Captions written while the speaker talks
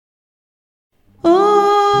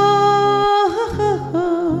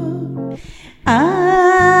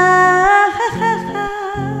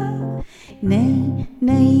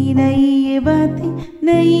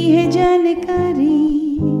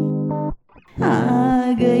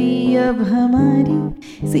आ गई अब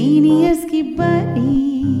हमारी सीनियर्स की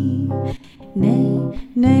बारी। नई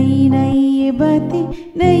नई नई ये बातें,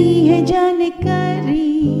 नई है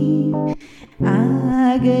जानकारी।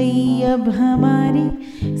 आ गई अब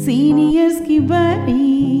हमारी सीनियर्स की बारी।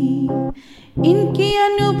 इनके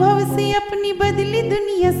अनुभव से अपनी बदली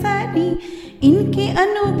दुनिया सारी। इनके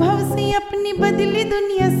अनुभव से अपनी बदली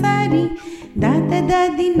दुनिया सारी। दादा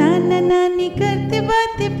दादी नाना नानी करते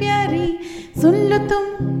बातें प्यारी। सुन लो तुम,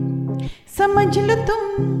 समझ लो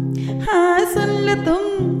तुम, हाँ सुन लो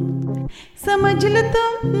तुम, समझ लो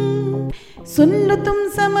तुम। सुन लो तुम,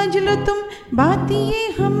 समझ लो तुम, बात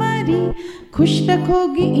ये हमारी। खुश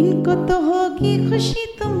रखोगे इनको तो होगी खुशी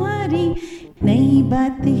तुम्हारी। नई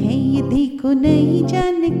बात है ये, देखो नई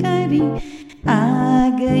जानकारी। आ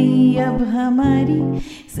गई अब हमारी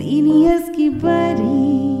सीनियर्स की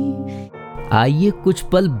बारी। आइए कुछ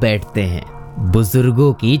पल बैठते हैं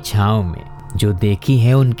बुजुर्गों की छांव में। जो देखी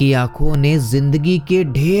है उनकी आंखों ने जिंदगी के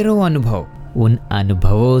ढेरों अनुभव, उन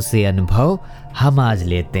अनुभवों से अनुभव हम आज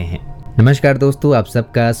लेते हैं। नमस्कार दोस्तों, आप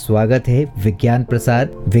सबका स्वागत है। विज्ञान प्रसार,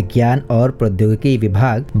 विज्ञान और प्रौद्योगिकी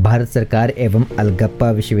विभाग, भारत सरकार एवं अलगप्पा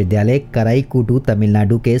विश्वविद्यालय कराईकुडू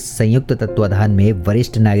तमिलनाडु के संयुक्त तत्वाधान में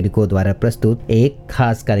वरिष्ठ नागरिकों द्वारा प्रस्तुत एक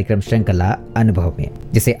खास कार्यक्रम श्रृंखला अनुभव में,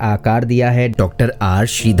 जिसे आकार दिया है डॉक्टर आर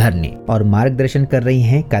श्रीधर ने और मार्गदर्शन कर रही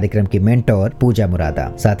हैं कार्यक्रम की मेंटोर पूजा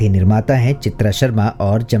मुरादा। साथ ही निर्माता हैं चित्रा शर्मा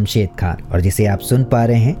और जमशेद खान, और जिसे आप सुन पा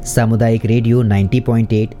रहे हैं सामुदायिक रेडियो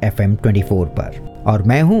 90.8 FM 24 पर। और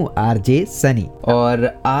मैं हूँ आरजे सनी। और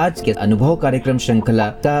आज के अनुभव कार्यक्रम श्रृंखला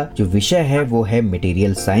का जो विषय है वो है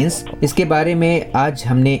मटेरियल साइंस। इसके बारे में आज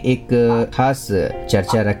हमने एक खास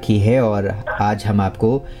चर्चा रखी है और आज हम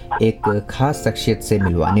आपको एक खास शख्सियत से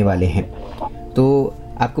मिलवाने वाले हैं। तो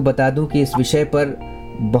आपको बता दूं कि इस विषय पर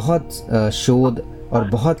बहुत शोध और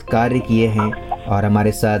बहुत कार्य किए हैं, और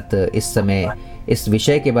हमारे साथ इस समय इस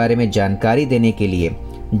विषय के बारे में जानकारी देने के लिए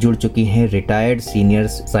जुड़ चुकी हैं retired senior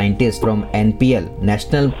scientist from NPL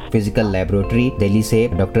national physical laboratory Delhi से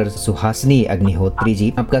डॉक्टर सुहासिनी अग्निहोत्री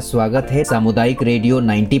जी। आपका स्वागत है सामुदायिक रेडियो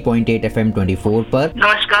 90.8 FM 24 पर।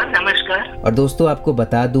 नमस्कार। नमस्कार। और दोस्तों, आपको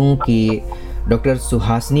बता दूं कि डॉक्टर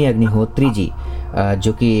सुहासिनी अग्निहोत्री जी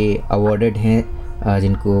जो कि अवॉर्डेड हैं,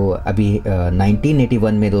 जिनको अभी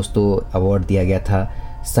 1981 में दोस्तों अवार्ड दिया गया था,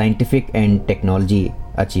 scientific and technology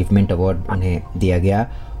achievement award उन्हें दिया गया,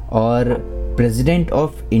 और प्रेसिडेंट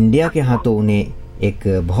ऑफ इंडिया के हाथों उन्हें एक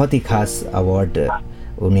बहुत ही खास अवार्ड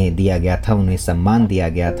उन्हें दिया गया था, उन्हें सम्मान दिया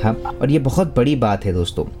गया था। और ये बहुत बड़ी बात है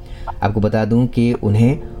दोस्तों। आपको बता दूं कि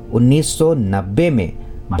उन्हें 1990 में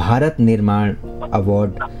भारत निर्माण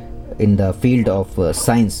award in the field of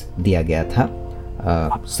science दिया गया था।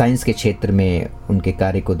 साइंस के क्षेत्र में उनके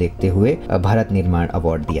कार्य को देखते हुए भारत निर्माण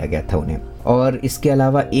अवार्ड दिया गया था उन्हें। और इसके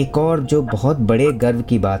अलावा एक और जो बहुत बड़े गर्व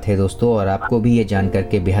की बात है दोस्तों, और आपको भी ये जानकर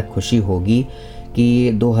के बेहद खुशी होगी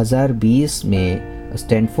कि 2020 में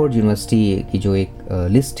स्टैनफोर्ड यूनिवर्सिटी की जो एक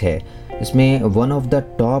लिस्ट है, इसमें one of the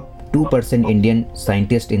top 2% Indian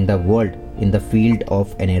scientist in the world in the field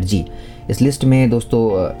of energy, इस लिस्ट में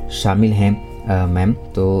दोस्तों शामिल हैं मैम।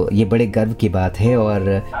 तो ये बड़े गर्व की बात है। और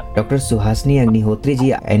डॉक्टर सुहासिनी अग्निहोत्री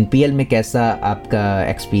जी, NPL में कैसा आपका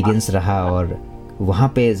एक्सपीरियंस रहा? और वहाँ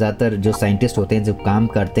पे ज़्यादातर जो साइंटिस्ट होते हैं, जो काम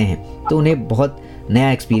करते हैं, तो उन्हें बहुत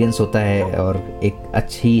नया एक्सपीरियंस होता है और एक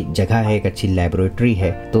अच्छी जगह है, एक अच्छी लैबोरेटरी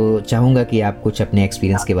है। तो चाहूँगा कि आप कुछ अपने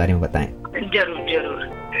एक्सपीरियंस के बारे में बताएं। जरूर जरूर।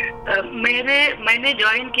 मैंने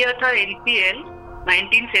ज्वाइन किया था NPL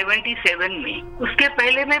 1977 में। उसके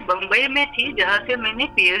पहले मैं बम्बई में थी, जहाँ से मैंने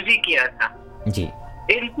PhD किया था जी।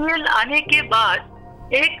 NPL आने के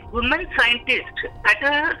बाद एक women scientist at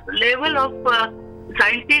a level of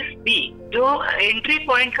scientist B, जो एंट्री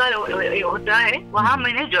पॉइंट का होता है, वहाँ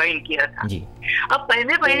मैंने ज्वाइन किया था जी। अब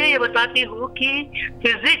पहले ये बताती हूँ कि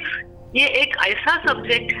फिजिक्स ये एक ऐसा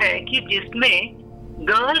सब्जेक्ट है कि जिसमें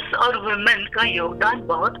गर्ल्स और वुमेन का योगदान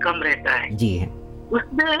बहुत कम रहता है जी।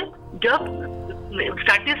 उसमें जब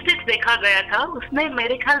स्टैटिस्टिक्स देखा गया था, उसमें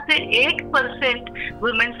मेरे ख्याल से 1%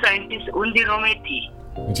 वुमेन साइंटिस्ट उन दिनों में थी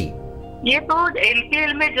जी। ये तो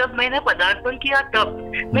NPL में जब मैंने पदार्पण किया तब,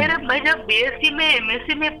 मैं जब BSc में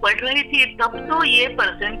MSc में पढ़ रही थी, तब तो ये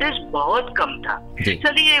परसेंटेज बहुत कम था।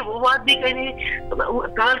 चलिए वो बात भी कहने,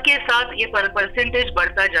 काल के साथ ये परसेंटेज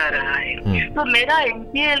बढ़ता जा रहा है। तो मेरा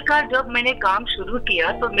NPL का जब मैंने काम शुरू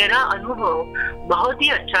किया तो मेरा अनुभव बहुत ही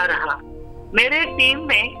अच्छा रहा। मेरे टीम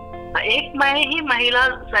में एक मैं ही महिला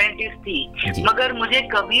साइंटिस्ट थी, मगर मुझे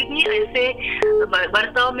कभी भी ऐसे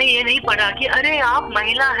बर्ताव में ये नहीं पड़ा कि अरे आप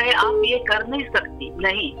महिला है, आप ये कर नहीं सकती।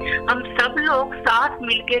 नहीं, हम सब लोग साथ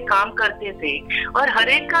मिलके काम करते थे और हर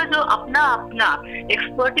एक का जो अपना अपना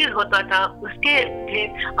एक्सपर्टीज होता था, उसके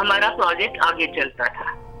हमारा प्रोजेक्ट आगे चलता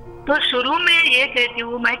था। तो शुरू में ये कहती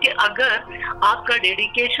हूँ मैं कि अगर आपका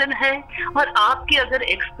डेडिकेशन है और आपकी अगर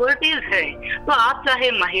एक्सपर्टीज है तो आप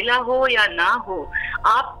चाहे महिला हो या ना हो,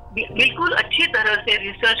 आप बिल्कुल अच्छी तरह से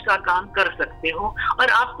रिसर्च का काम कर सकते हो और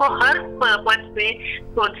आपको हर पद पे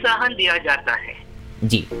प्रोत्साहन दिया जाता है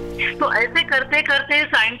जी। तो ऐसे करते करते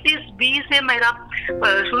साइंटिस्ट बी से मेरा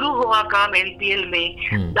शुरू हुआ काम एनपीएल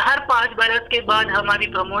में। हर 5 बरस के बाद हमारी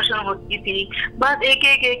प्रमोशन होती थी, बस एक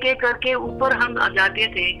एक करके ऊपर हम जाते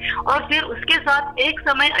थे। और फिर उसके साथ एक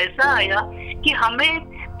समय ऐसा आया कि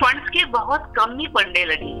हमें फंड्स की बहुत कमी पड़ने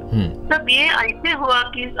लगी। तब ये ऐसे हुआ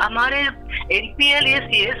कि हमारे एनपीएल ये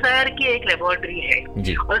सीएसआईआर की एक लेबोरेटरी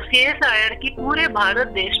है और सीएसआईआर की पूरे भारत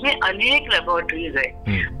देश में अनेक लेबोरेटरीज है।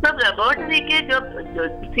 तब लेबोरेटरी के जब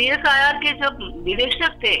सीएसआईआर के जब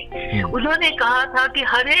निदेशक थे, उन्होंने कहा था कि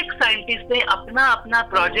हर एक साइंटिस्ट ने अपना अपना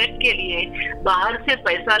प्रोजेक्ट के लिए बाहर से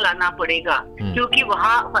पैसा लाना पड़ेगा, क्योंकि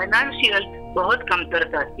वहाँ फाइनेंशियल बहुत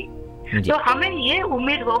कमतरता थी। तो हमें ये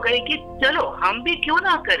उम्मीद हो गई कि चलो हम भी क्यों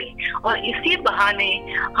ना करें, और इसी बहाने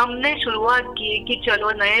हमने शुरुआत की कि चलो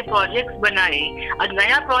नए प्रोजेक्ट्स बनाए। और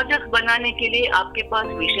नया प्रोजेक्ट बनाने के लिए आपके पास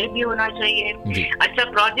विषय भी होना चाहिए। अच्छा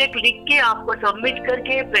प्रोजेक्ट लिख के आपको सबमिट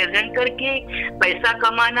करके प्रेजेंट करके पैसा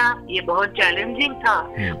कमाना ये बहुत चैलेंजिंग था,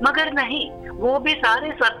 मगर नहीं, वो भी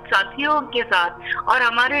सारे साथियों के साथ और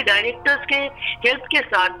हमारे डायरेक्टर्स के हेल्प के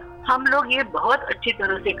साथ हम लोग ये बहुत अच्छी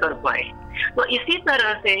तरह से कर पाए। तो इसी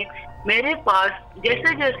तरह से मेरे पास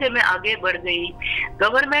जैसे जैसे मैं आगे बढ़ गई,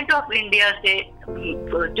 गवर्नमेंट ऑफ इंडिया से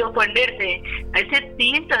जो फंडेड थे, ऐसे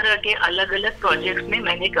 3 तरह के अलग अलग प्रोजेक्ट्स में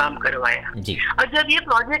मैंने काम करवाया। और जब ये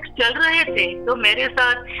प्रोजेक्ट्स चल रहे थे तो मेरे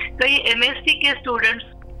साथ कई एमएससी के स्टूडेंट्स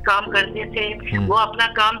काम करते थे, वो अपना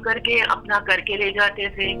काम करके ले जाते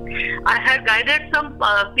थे। I had guided some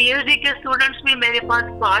PhD के स्टूडेंट्स भी, मेरे पास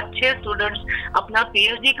 5-6 स्टूडेंट्स अपना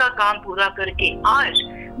पीएचडी का काम पूरा करके आज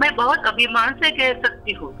मैं बहुत अभिमान से कह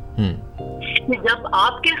सकती हूँ कि जब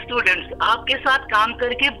आपके स्टूडेंट्स आपके साथ काम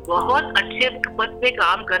करके बहुत अच्छे पद पे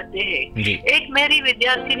काम करते हैं। एक मेरी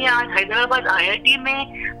विद्यार्थिनी आज हैदराबाद आईआईटी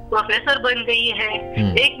में प्रोफेसर बन गई है,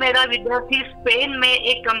 एक मेरा विद्यार्थी स्पेन में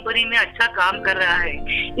एक कंपनी में अच्छा काम कर रहा है।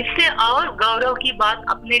 इससे और गौरव की बात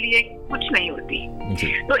अपने लिए कुछ नहीं होती।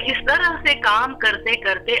 तो इस तरह से काम करते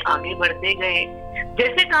करते आगे बढ़ते गए।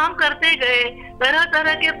 जैसे काम करते गए तरह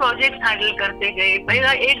तरह के प्रोजेक्ट हैंडल करते गए।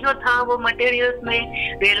 पहला एक जो था वो मटेरियल्स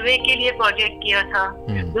में रेलवे के लिए प्रोजेक्ट किया था,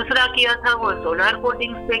 दूसरा किया था वो सोलर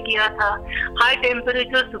कोटिंग्स पे किया था, हाई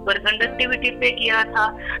टेम्परेचर सुपर कंडक्टिविटी पे किया था।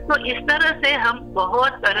 तो इस तरह से हम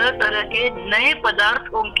बहुत तरह तरह के नए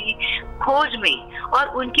पदार्थों की खोज में और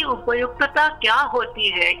उनकी उपयुक्तता क्या होती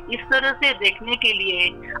है, इस तरह से देखने के लिए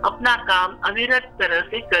अपना काम अविरत तरह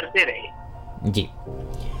से करते रहे। जी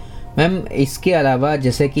मैम, इसके अलावा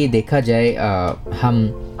जैसे कि देखा जाए हम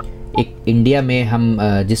एक इंडिया में हम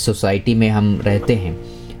जिस सोसाइटी में हम रहते हैं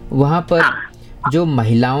वहाँ पर जो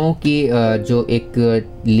महिलाओं की जो एक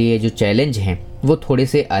लिए जो चैलेंज हैं वो थोड़े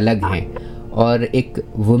से अलग हैं, और एक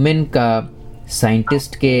वुमेन का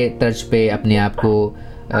साइंटिस्ट के तर्ज पे अपने आप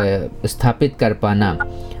को स्थापित कर पाना,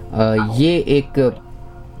 ये एक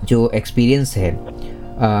जो एक्सपीरियंस है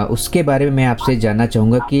उसके बारे में मैं आपसे जानना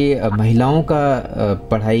चाहूँगा कि महिलाओं का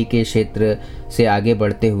पढ़ाई के क्षेत्र से आगे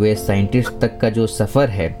बढ़ते हुए साइंटिस्ट तक का जो सफ़र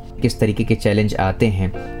है, किस तरीके के चैलेंज आते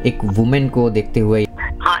हैं एक वुमेन को देखते हुए।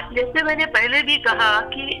 हाँ, जैसे मैंने पहले भी कहा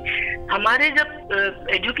कि हमारे जब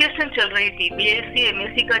एजुकेशन चल रही थी, बीएससी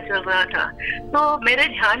एमएससी का चल रहा था, तो मेरे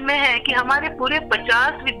ध्यान में है कि हमारे पूरे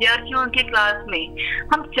 50 विद्यार्थियों के क्लास में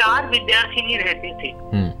हम 4 विद्यार्थिनी रहते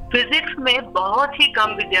थे। फिजिक्स में बहुत ही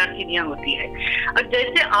कम विद्यार्थिनियां होती है। और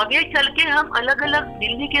जैसे आगे चल के हम अलग अलग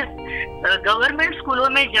दिल्ली के गवर्नमेंट स्कूलों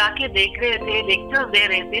में जाके देख रहे थे, लेक्चर दे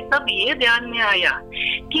रहे थे, तब ये ध्यान में आया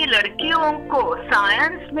कि लड़कियों को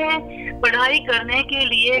साइंस में पढ़ाई करने के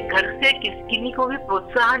लिए घर से किसी को भी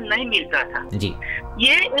प्रोत्साहन नहीं मिलता था। जी।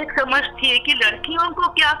 ये एक समझ थी कि लड़कियों को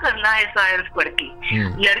क्या करना है साइंस पढ़ के,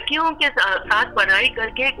 लड़कियों के साथ पढ़ाई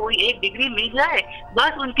करके कोई एक डिग्री मिल जाए,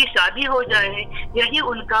 बस उनकी शादी हो जाए, यही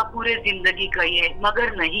उनका पूरे जिंदगी का ये।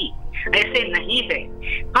 मगर नहीं, ऐसे नहीं है।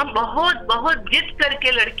 हम बहुत बहुत जिद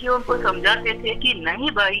करके लड़कियों को समझाते थे कि नहीं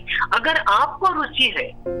भाई, अगर आपको रुचि है,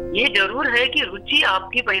 ये जरूर है कि रुचि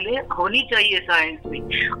आपकी पहले होनी चाहिए साइंस में,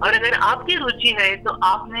 और अगर आपकी रुचि है तो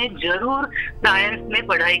आपने जरूर साइंस में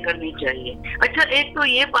पढ़ाई करनी चाहिए। अच्छा, एक तो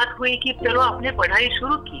ये बात हुई कि चलो आपने पढ़ाई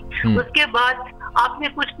शुरू की, उसके बाद आपने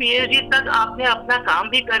कुछ पीएचडी तक आपने अपना काम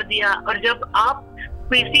भी कर दिया, और जब आप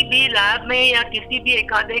किसी भी लैब में या किसी भी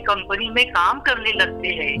एक आधे कंपनी में काम करने लगते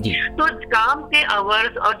हैं, तो काम के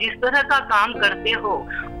आवर्स और जिस तरह का काम करते हो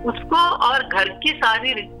उसको और घर की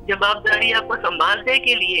सारी जवाबदारियां को संभालने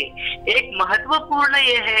के लिए एक महत्वपूर्ण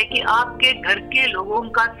ये है कि आपके घर के लोगों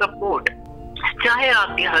का सपोर्ट चाहे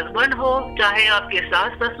आपके हस्बैंड हो, चाहे आपके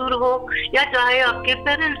सास ससुर हो, या चाहे आपके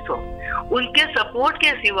पेरेंट्स हो, उनके सपोर्ट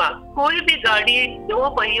के सिवा कोई भी गाड़ी दो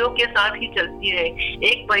पहियों के साथ ही चलती है।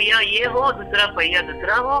 एक पहिया ये हो, दूसरा पहिया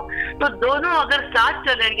दूसरा हो, तो दोनों अगर साथ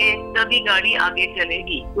चलेंगे तभी गाड़ी आगे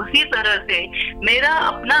चलेगी। उसी तरह से मेरा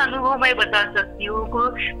अपना अनुभव मैं बता सकती हूँ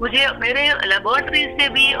कि मुझे मेरे लेबोरेटरी से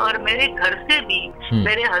भी और मेरे घर से भी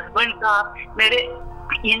मेरे हस्बैंड का, मेरे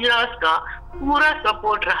इन-लॉज का पूरा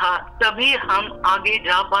सपोर्ट रहा, तभी हम आगे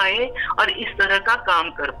जा पाए और इस तरह का काम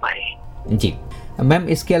कर पाए। जी मैम,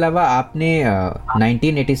 इसके अलावा आपने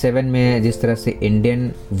 1987 में जिस तरह से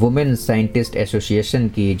इंडियन वुमेन साइंटिस्ट एसोसिएशन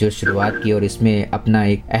की जो शुरुआत की और इसमें अपना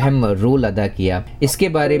एक अहम रोल अदा किया, इसके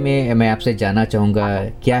बारे में मैं आपसे जानना चाहूँगा,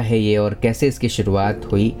 क्या है ये और कैसे इसकी शुरुआत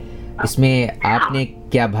हुई, इसमें आपने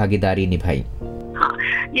क्या भागीदारी निभाई?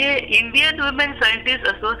 ये इंडियन वुमेन साइंटिस्ट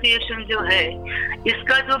एसोसिएशन जो है,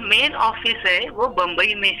 इसका जो मेन ऑफिस है वो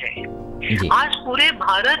बम्बई में है। आज पूरे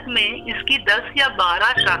भारत में इसकी 10 या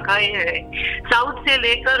 12 शाखाएं हैं। साउथ से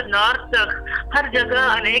लेकर नॉर्थ तक हर जगह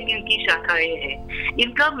अनेक इनकी शाखाएं हैं।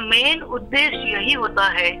 इनका मेन उद्देश्य यही होता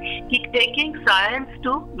है कि टेकिंग साइंस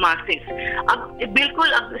टू मासेस। अब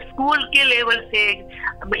बिल्कुल अब स्कूल के लेवल से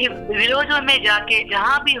विलेजों में जाके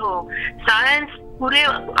जहाँ भी हो, साइंस पूरे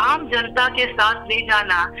आम जनता के साथ ले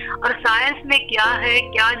जाना और साइंस में क्या है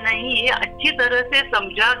क्या नहीं ये अच्छी तरह से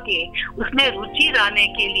समझा के उसमें रुचि लाने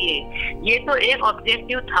के लिए, ये तो एक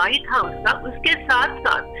ऑब्जेक्टिव था ही था उसका। उसके साथ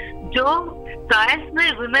साथ जो साइंस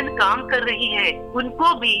में वुमेन काम कर रही है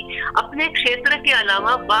उनको भी अपने क्षेत्र के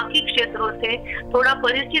अलावा बाकी क्षेत्रों से थोड़ा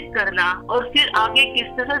परिचित करना और फिर आगे किस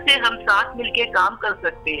तरह से हम साथ मिलके काम कर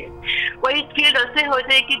सकते हैं। कोई फील्ड ऐसे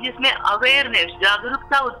होते हैं कि जिसमें अवेयरनेस,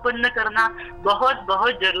 जागरूकता उत्पन्न करना बहुत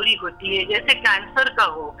बहुत जरूरी होती है, जैसे कैंसर का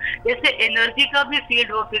हो, जैसे एनर्जी का भी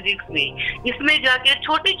फील्ड हो फिजिक्स में। इसमें जाके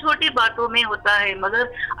छोटी छोटी बातों में होता है,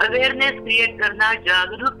 मगर अवेयरनेस क्रिएट करना,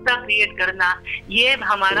 जागरूकता क्रिएट करना, ये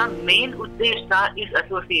हमारा मेन उद्देश्य था इस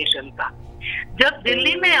एसोसिएशन का। जब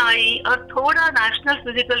दिल्ली में आई और थोड़ा नेशनल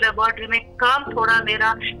फिजिकल लेबोरेटरी में काम थोड़ा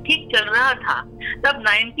मेरा ठीक चल रहा था, तब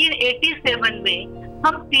 1987 में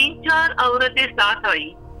हम 3-4 औरतें साथ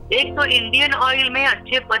आई। एक तो इंडियन ऑयल में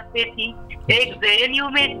अच्छे पद पे थी, एक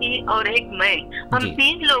JNU में थी और एक मैं। हम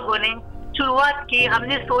 3 लोगों ने शुरुआत की।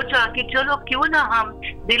 हमने सोचा कि चलो क्यों ना हम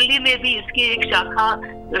दिल्ली में भी इसकी एक शाखा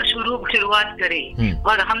शुरुआत करें,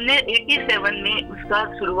 और हमने 87 में उसका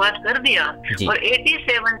शुरुआत कर दिया और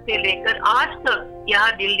 87 से लेकर आज तक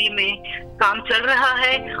यहाँ दिल्ली में काम चल रहा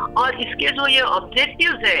है। और इसके जो ये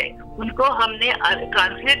ऑब्जेक्टिव्स है उनको हमने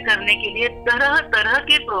ट्रांसलेट करने के लिए तरह तरह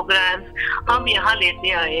के प्रोग्राम्स हम यहाँ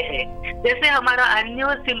लेते आए हैं। जैसे हमारा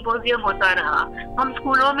एनुअल सिंपोजियम होता रहा, हम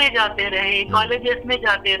स्कूलों में जाते रहे, कॉलेजेस में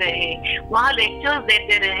जाते रहे, वहाँ लेक्चर्स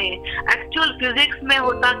देते रहे। एक्चुअल फिजिक्स में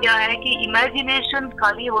होता क्या है कि इमेजिनेशन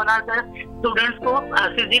खाली होना था, स्टूडेंट्स को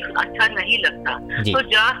फिजिक्स अच्छा नहीं लगता, तो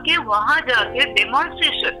जाके वहाँ जाके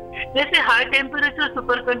डेमोन्स्ट्रेशन, जैसे हाई टेम्परेचर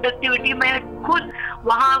सुपर कंडक्टिविटी में खुद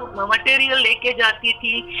वहाँ मटेरियल लेके जाती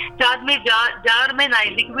थी, चार्ज में जार में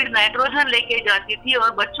लिक्विड नाइट्रोजन लेके जाती थी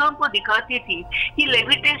और बच्चों को दिखाती थी कि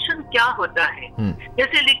लेविटेशन क्या होता है।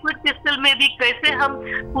 जैसे लिक्विड क्रिस्टल में भी कैसे हम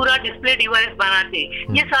पूरा डिस्प्ले डिवाइस बनाते,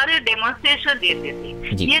 ये सारे डेमोन्स्ट्रेशन देते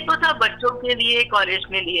थे। ये तो था बच्चों के लिए, कॉलेज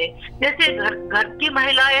में लिए। जैसे घर की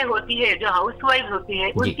महिलाएं होती है, जो हाउसवाइफ होती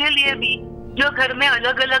है, उनके लिए भी जो घर में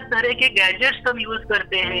अलग अलग तरह के गैजेट्स हम यूज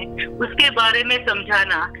करते हैं उसके बारे में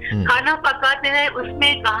समझाना। खाना पकाते हैं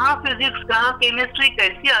उसमें कहाँ फिजिक्स, कहाँ केमिस्ट्री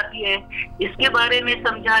कैसी आती है, इसके बारे में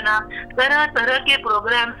समझाना। तरह तरह के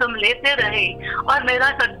प्रोग्राम्स हम लेते रहे और मेरा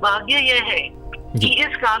सद्भाग्य यह है कि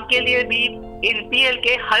इस काम के लिए भी NPL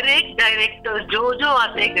के हर एक डायरेक्टर जो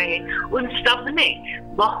आते गए उन सब ने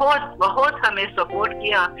बहुत बहुत हमें सपोर्ट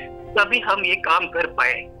किया, तभी हम ये काम कर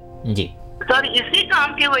पाए जी। सर, इसी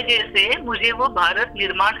काम की वजह से मुझे वो भारत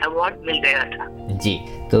निर्माण अवार्ड मिल गया था जी।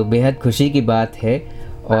 तो बेहद खुशी की बात है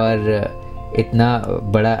और इतना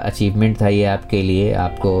बड़ा अचीवमेंट था ये आपके लिए।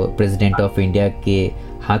 आपको प्रेसिडेंट ऑफ इंडिया के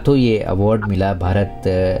हाथों ये अवार्ड मिला, भारत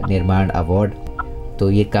निर्माण अवार्ड, तो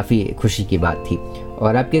ये काफ़ी खुशी की बात थी।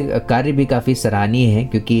 और आपके कार्य भी काफ़ी सराहनीय हैं,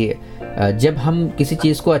 क्योंकि जब हम किसी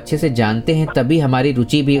चीज़ को अच्छे से जानते हैं तभी हमारी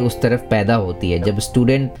रुचि भी उस तरफ पैदा होती है। जब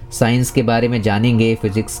स्टूडेंट साइंस के बारे में जानेंगे,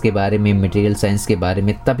 फिजिक्स के बारे में, मटेरियल साइंस के बारे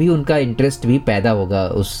में, तभी उनका इंटरेस्ट भी पैदा होगा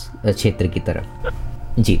उस क्षेत्र की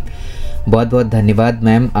तरफ। जी, बहुत बहुत धन्यवाद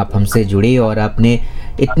मैम, आप हमसे जुड़े और आपने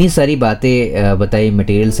इतनी सारी बातें बताई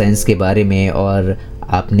मटेरियल साइंस के बारे में, और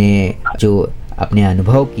आपने जो अपने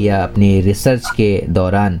अनुभव किया अपने रिसर्च के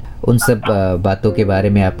दौरान, उन सब बातों के बारे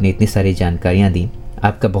में आपने इतनी सारी जानकारियाँ दी।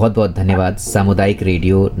 आपका बहुत बहुत धन्यवाद सामुदायिक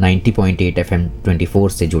रेडियो 90.8 FM 24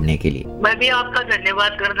 से जुड़ने के लिए। मैं भी आपका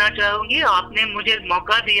धन्यवाद करना चाहूंगी, आपने मुझे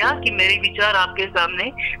मौका दिया कि मेरे विचार आपके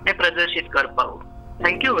सामने मैं प्रदर्शित कर पाऊँ।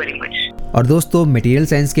 Thank you very much. और दोस्तों, मटेरियल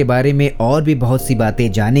साइंस के बारे में और भी बहुत सी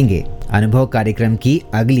बातें जानेंगे अनुभव कार्यक्रम की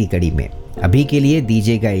अगली कड़ी में। अभी के लिए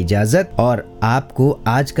दीजिएगा इजाजत, और आपको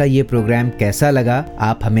आज का ये प्रोग्राम कैसा लगा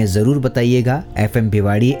आप हमें जरूर बताइएगा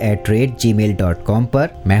fmbhiwadi@gmail.com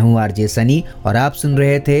पर। मैं हूँ आरजे सनी और आप सुन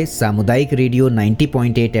रहे थे सामुदायिक रेडियो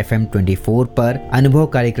 90.8 FM 24 पर अनुभव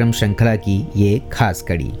कार्यक्रम श्रृंखला की ये खास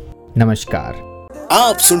कड़ी। नमस्कार।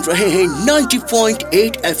 आप सुन रहे हैं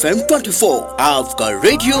 90.8 FM 24, आपका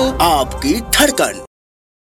रेडियो, आपकी धड़कन।